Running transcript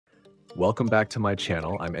Welcome back to my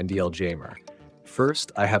channel. I'm NDLGamer.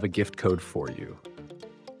 First, I have a gift code for you.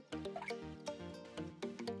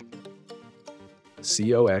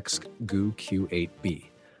 COXGOO8B.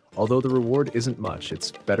 Although the reward isn't much,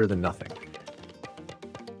 it's better than nothing.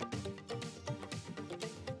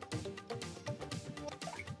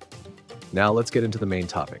 Now let's get into the main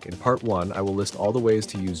topic. In part 1, I will list all the ways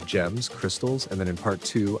to use gems, crystals, and then in part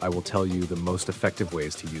 2, I will tell you the most effective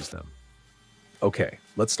ways to use them. Okay,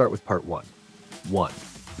 let's start with part 1. 1.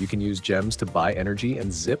 You can use gems to buy energy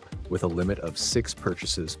and zip with a limit of 6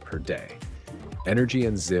 purchases per day. Energy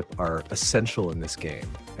and zip are essential in this game,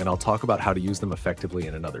 and I'll talk about how to use them effectively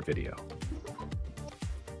in another video.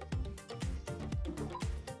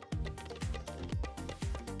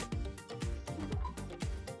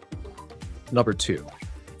 Number 2.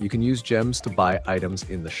 You can use gems to buy items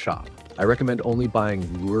in the shop. I recommend only buying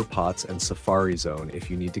lure pots and safari zone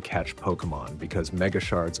if you need to catch Pokemon because mega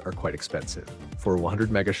shards are quite expensive. For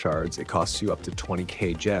 100 mega shards, it costs you up to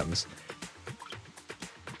 20k gems,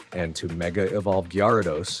 and to mega evolve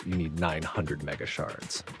Gyarados, you need 900 mega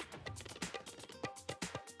shards.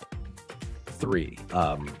 3.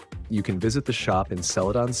 You can visit the shop in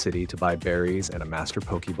Celadon City to buy berries and a Master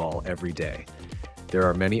Pokeball every day. There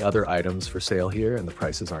are many other items for sale here, and the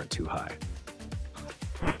prices aren't too high.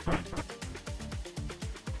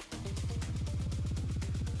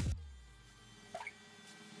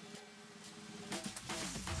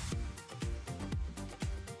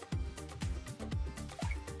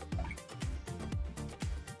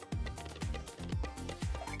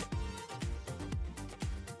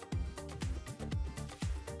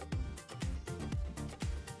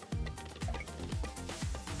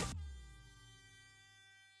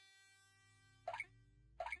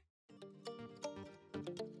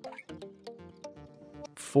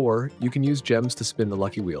 Four, you can use gems to spin the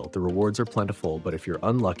lucky wheel. The rewards are plentiful, but if you're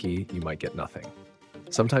unlucky, you might get nothing.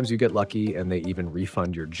 Sometimes you get lucky and they even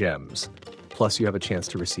refund your gems. Plus, you have a chance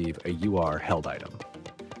to receive a UR held item.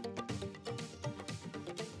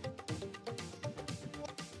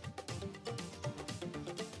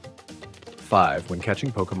 5. When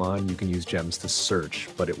catching Pokemon, you can use gems to search,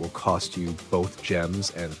 but it will cost you both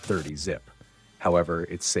gems and 30 zip. However,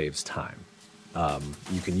 it saves time.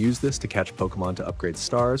 You can use this to catch Pokemon to upgrade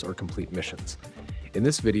stars or complete missions. In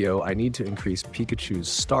this video, I need to increase Pikachu's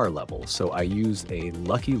star level, so I used a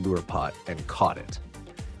lucky lure pot and caught it.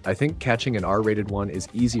 I think catching an R-rated one is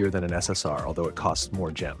easier than an SSR, although it costs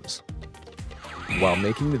more gems. While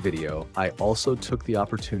making the video, I also took the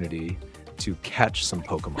opportunity to catch some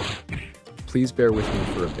Pokemon. Please bear with me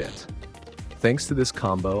for a bit. Thanks to this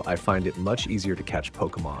combo, I find it much easier to catch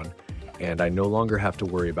Pokemon, and I no longer have to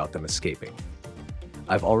worry about them escaping.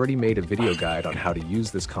 I've already made a video guide on how to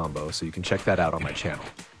use this combo, so you can check that out on my channel.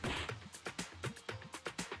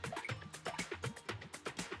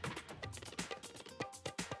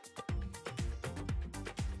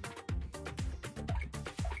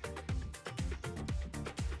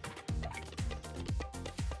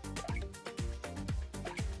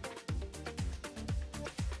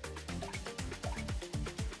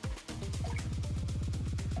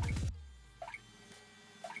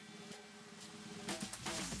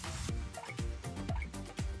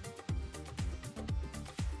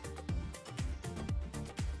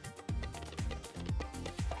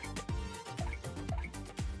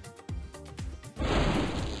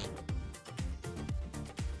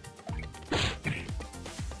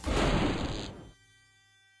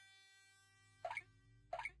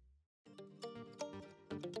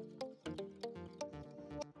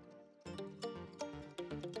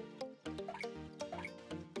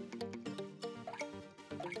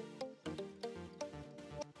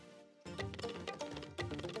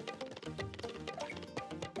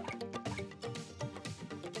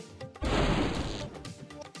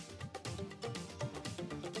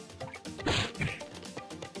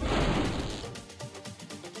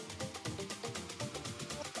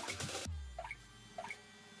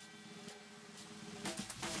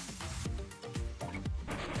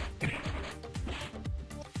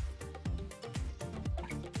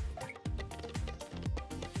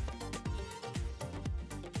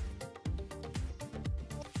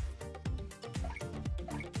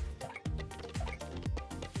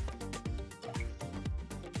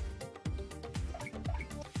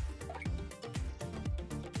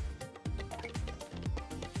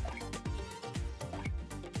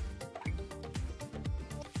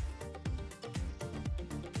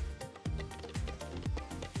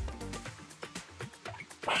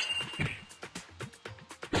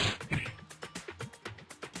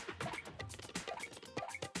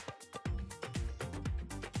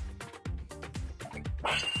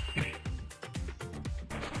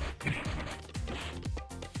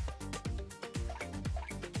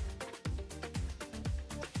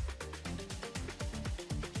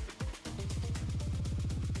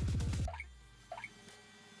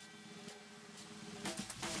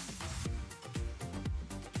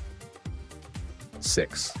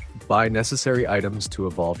 6. Buy necessary items to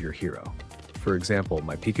evolve your hero. For example,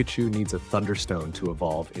 my Pikachu needs a Thunderstone to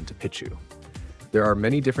evolve into Pichu. There are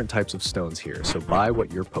many different types of stones here, so buy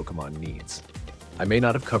what your Pokemon needs. I may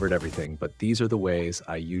not have covered everything, but these are the ways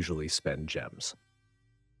I usually spend gems.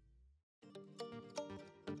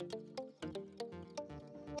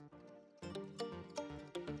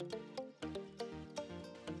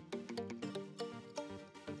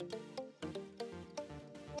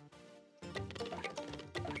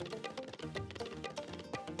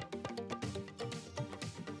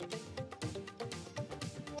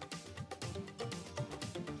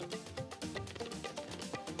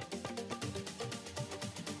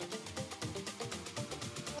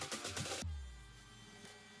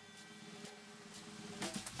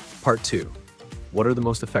 Part 2. What are the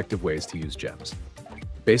most effective ways to use gems?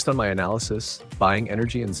 Based on my analysis, buying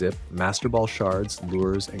energy and zip, Master Ball shards,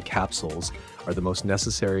 lures, and capsules are the most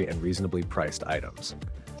necessary and reasonably priced items.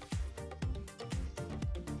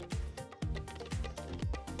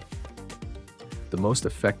 The most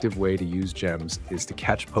effective way to use gems is to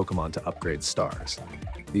catch Pokemon to upgrade stars.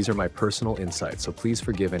 These are my personal insights, so please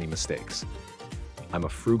forgive any mistakes. I'm a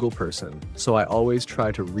frugal person, so I always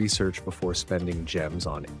try to research before spending gems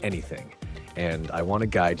on anything, and I want to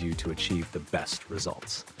guide you to achieve the best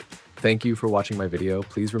results. Thank you for watching my video.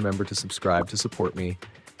 Please remember to subscribe to support me,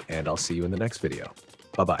 and I'll see you in the next video.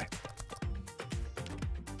 Bye-bye.